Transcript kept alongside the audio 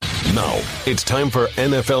Now, it's time for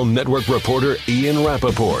NFL Network reporter Ian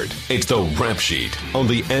Rappaport. It's the Rap Sheet on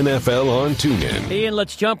the NFL on TuneIn. Ian,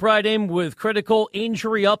 let's jump right in with critical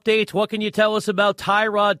injury updates. What can you tell us about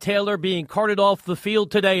Tyrod Taylor being carted off the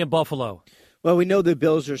field today in Buffalo? Well, we know the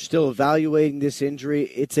Bills are still evaluating this injury.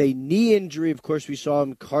 It's a knee injury. Of course, we saw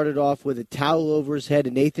him carted off with a towel over his head.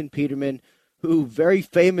 And Nathan Peterman, who very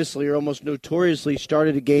famously or almost notoriously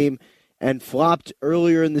started a game and flopped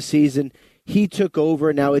earlier in the season, he took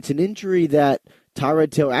over. Now, it's an injury that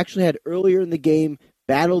Tyrod Taylor actually had earlier in the game,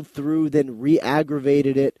 battled through, then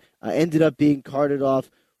re-aggravated it, ended up being carted off.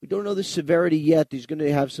 We don't know the severity yet. He's going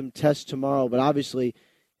to have some tests tomorrow, but obviously,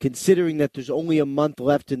 considering that there's only a month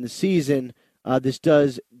left in the season, this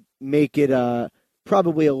does make it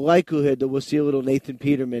probably a likelihood that we'll see a little Nathan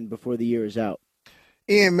Peterman before the year is out.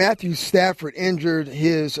 Ian, Matthew Stafford injured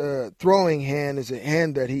his throwing hand. Is a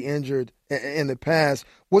hand that he injured in the past.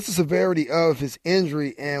 What's the severity of his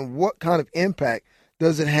injury, and what kind of impact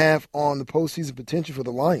does it have on the postseason potential for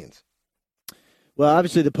the Lions? Well,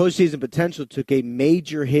 obviously, the postseason potential took a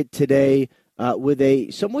major hit today with a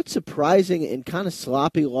somewhat surprising and kind of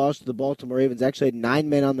sloppy loss to the Baltimore Ravens. Actually had 9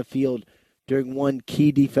 men on the field during one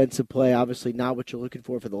key defensive play. Obviously, not what you're looking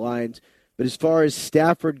for the Lions. But as far as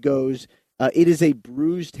Stafford goes, it is a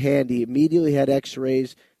bruised hand. He immediately had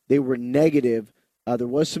x-rays. They were negative. There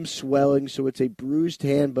was some swelling, so it's a bruised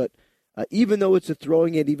hand. But even though it's a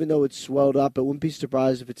throwing hand, even though it's swelled up, I wouldn't be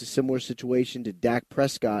surprised if it's a similar situation to Dak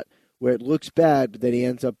Prescott, where it looks bad, but then he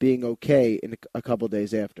ends up being okay in a couple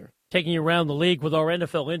days after. Taking you around the league with our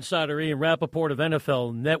NFL insider, Ian Rappaport of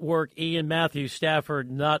NFL Network. Ian, Matthew Stafford,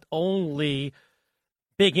 not only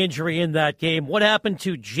big injury in that game. What happened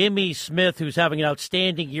to Jimmy Smith, who's having an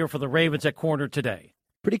outstanding year for the Ravens at corner today?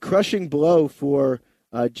 Pretty crushing blow for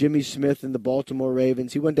Jimmy Smith and the Baltimore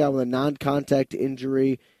Ravens. He went down with a non-contact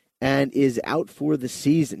injury and is out for the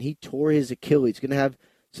season. He tore his Achilles. Going to have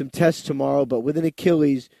some tests tomorrow, but with an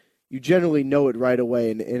Achilles, you generally know it right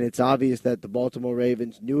away, and it's obvious that the Baltimore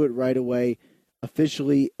Ravens knew it right away,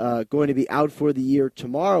 officially going to be out for the year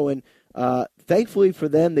tomorrow. And thankfully for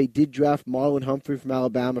them, they did draft Marlon Humphrey from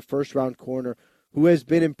Alabama, first-round corner, who has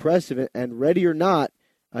been impressive. And ready or not,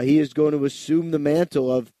 he is going to assume the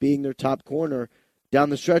mantle of being their top corner down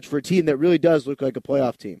the stretch for a team that really does look like a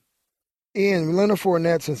playoff team. Ian, Leonard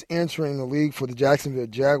Fournette, since entering the league for the Jacksonville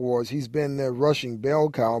Jaguars, he's been their rushing bell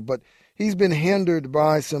cow, but he's been hindered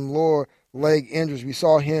by some lower leg injuries. We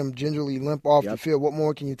saw him gingerly limp off the field. What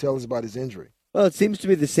more can you tell us about his injury? Well, it seems to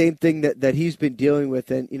be the same thing that he's been dealing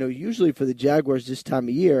with. And, usually for the Jaguars this time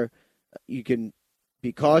of year, you can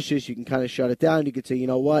be cautious. You can kind of shut it down. You can say, you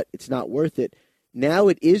know what, it's not worth it. Now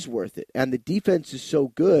it is worth it. And the defense is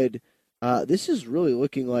so good. This is really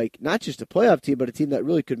looking like not just a playoff team, but a team that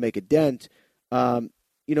really could make a dent. So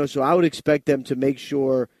I would expect them to make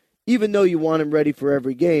sure, even though you want them ready for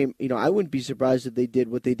every game, I wouldn't be surprised if they did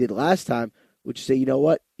what they did last time, which is say, you know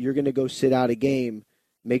what, you're going to go sit out a game,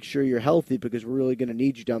 make sure you're healthy because we're really going to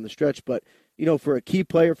need you down the stretch. But, for a key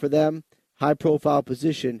player for them, high-profile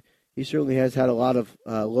position, he certainly has had a lot of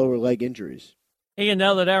lower leg injuries. Ian,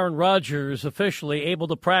 now that Aaron Rodgers officially able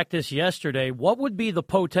to practice yesterday, what would be the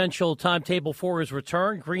potential timetable for his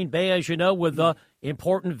return? Green Bay, as you know, with the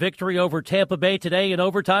important victory over Tampa Bay today in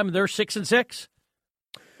overtime, and they're 6-6.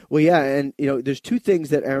 Well, yeah, and there's two things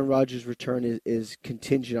that Aaron Rodgers' return is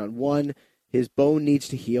contingent on. One, his bone needs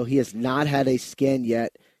to heal. He has not had a scan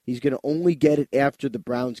yet. He's going to only get it after the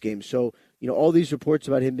Browns game. So, all these reports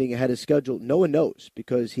about him being ahead of schedule, no one knows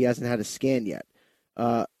because he hasn't had a scan yet.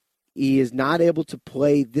 He is not able to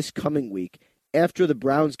play this coming week. After the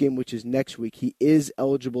Browns game, which is next week, he is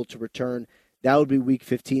eligible to return. That would be week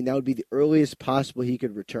 15. That would be the earliest possible he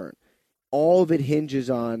could return. All of it hinges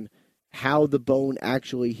on how the bone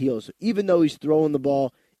actually heals. Even though he's throwing the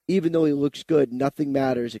ball, even though he looks good, nothing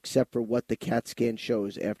matters except for what the CAT scan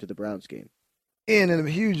shows after the Browns game. And in a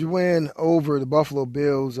huge win over the Buffalo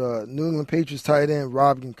Bills, New England Patriots tight end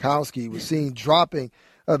Rob Gronkowski was seen dropping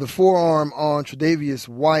the forearm on Tre'Davious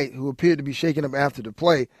White, who appeared to be shaken up after the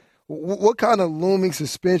play. What kind of looming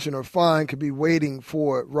suspension or fine could be waiting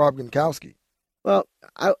for Rob Gronkowski? Well,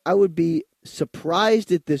 I would be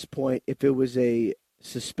surprised at this point if it was a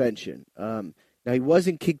suspension. Now, he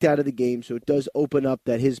wasn't kicked out of the game, so it does open up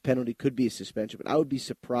that his penalty could be a suspension, but I would be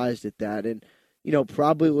surprised at that. And,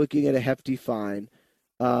 probably looking at a hefty fine.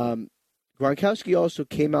 Gronkowski also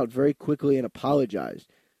came out very quickly and apologized,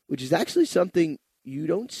 which is actually something you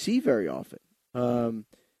don't see very often. And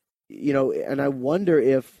I wonder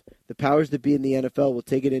if the powers that be in the NFL will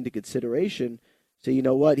take it into consideration. Say, you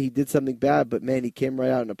know what, he did something bad, but man, he came right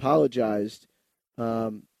out and apologized.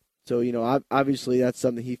 So, obviously that's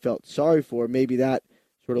something he felt sorry for. Maybe that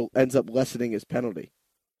sort of ends up lessening his penalty.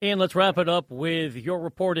 And let's wrap it up with your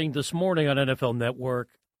reporting this morning on NFL Network,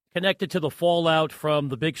 connected to the fallout from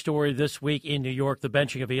the big story this week in New York, the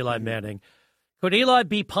benching of Eli Manning. Could Eli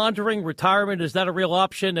be pondering retirement? Is that a real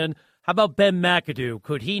option? And how about Ben McAdoo?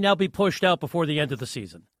 Could he now be pushed out before the end of the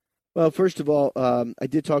season? Well, first of all, I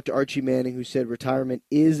did talk to Archie Manning, who said retirement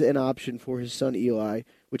is an option for his son Eli,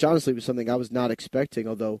 which honestly was something I was not expecting.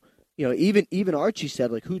 Although, even Archie said,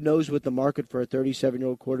 who knows what the market for a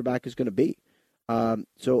 37-year-old quarterback is going to be.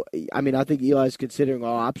 So, I think Eli's considering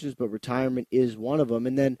all options, but retirement is one of them.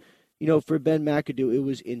 And then, for Ben McAdoo, it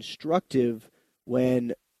was instructive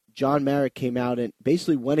when John Merrick came out and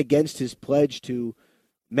basically went against his pledge to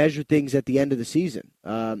measure things at the end of the season,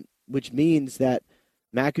 which means that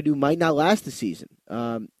McAdoo might not last the season.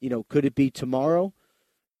 Could it be tomorrow?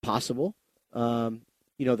 Possible.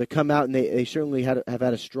 They come out and they certainly have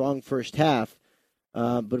had a strong first half.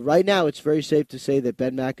 But right now, it's very safe to say that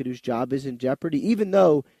Ben McAdoo's job is in jeopardy, even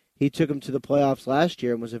though he took him to the playoffs last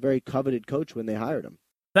year and was a very coveted coach when they hired him.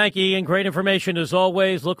 Thank you, Ian. Great information as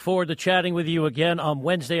always. Look forward to chatting with you again on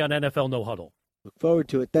Wednesday on NFL No Huddle. Look forward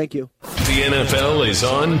to it. Thank you. The NFL is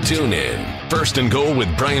on TuneIn. First and Goal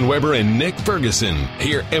with Brian Weber and Nick Ferguson.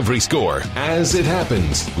 Hear every score as it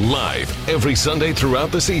happens live every Sunday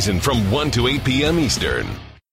throughout the season from 1 to 8 p.m. Eastern.